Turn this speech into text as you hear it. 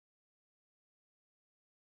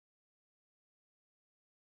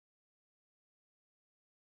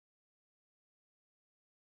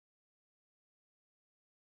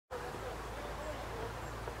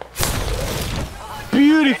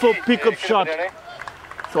Beautiful pickup shot.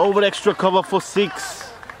 It's over extra cover for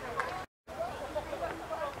 6.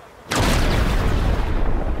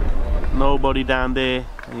 Nobody down there,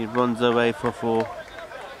 and he runs away for 4.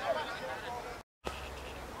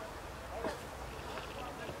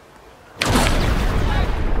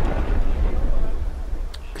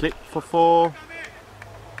 Clip for 4.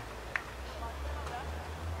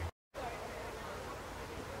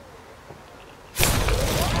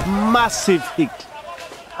 Massive hit.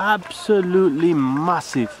 Absolutely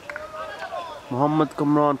massive. Muhammed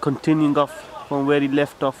Kamran continuing off from where he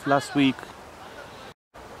left off last week.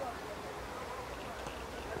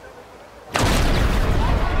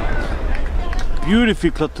 Beautifully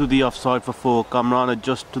cut to the offside for 4. Kamran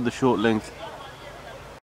adjusts to the short length.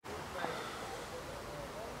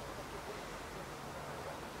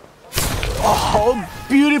 Oh,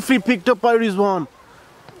 beautifully picked up by Rizwan.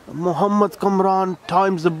 Muhammed Kamran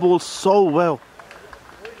times the ball so well.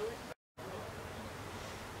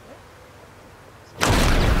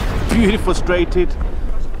 Beautiful straight hit.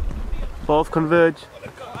 Both converge.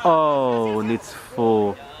 Oh, and it's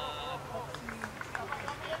 4.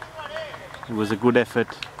 It was a good effort,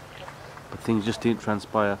 but things just didn't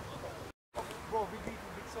transpire.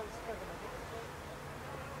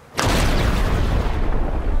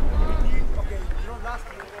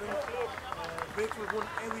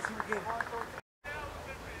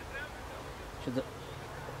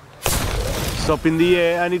 It's up in the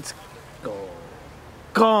air and it's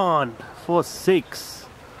gone for 6.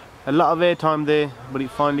 A lot of airtime there, but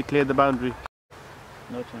it finally cleared the boundary.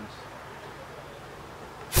 No chance.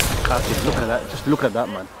 Look at that, just look at that,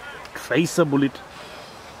 man. Tracer bullet.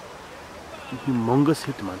 Humongous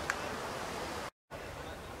hit, man.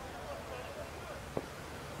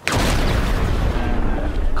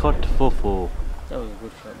 Cut for 4. That was a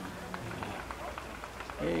good shot, man.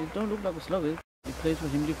 Hey, don't look like a slugger. He plays for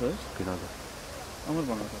Himdi first. Qamar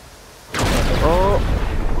Oh,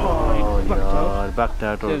 yaar, backed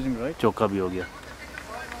out. Right? Choka bhi ho gaya.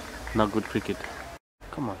 Not good cricket.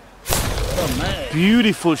 Come on. Oh, man.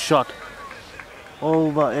 Beautiful shot.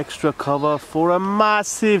 Over extra cover for a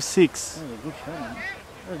massive 6. That was a good shot, man.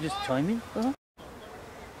 That was just timing.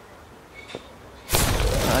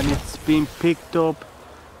 And it's been picked up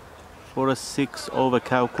for a 6 over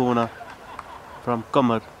cow corner from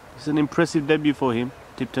Qamar. It's an impressive debut for him.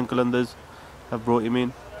 Tipton Qalandars have brought him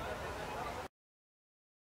in.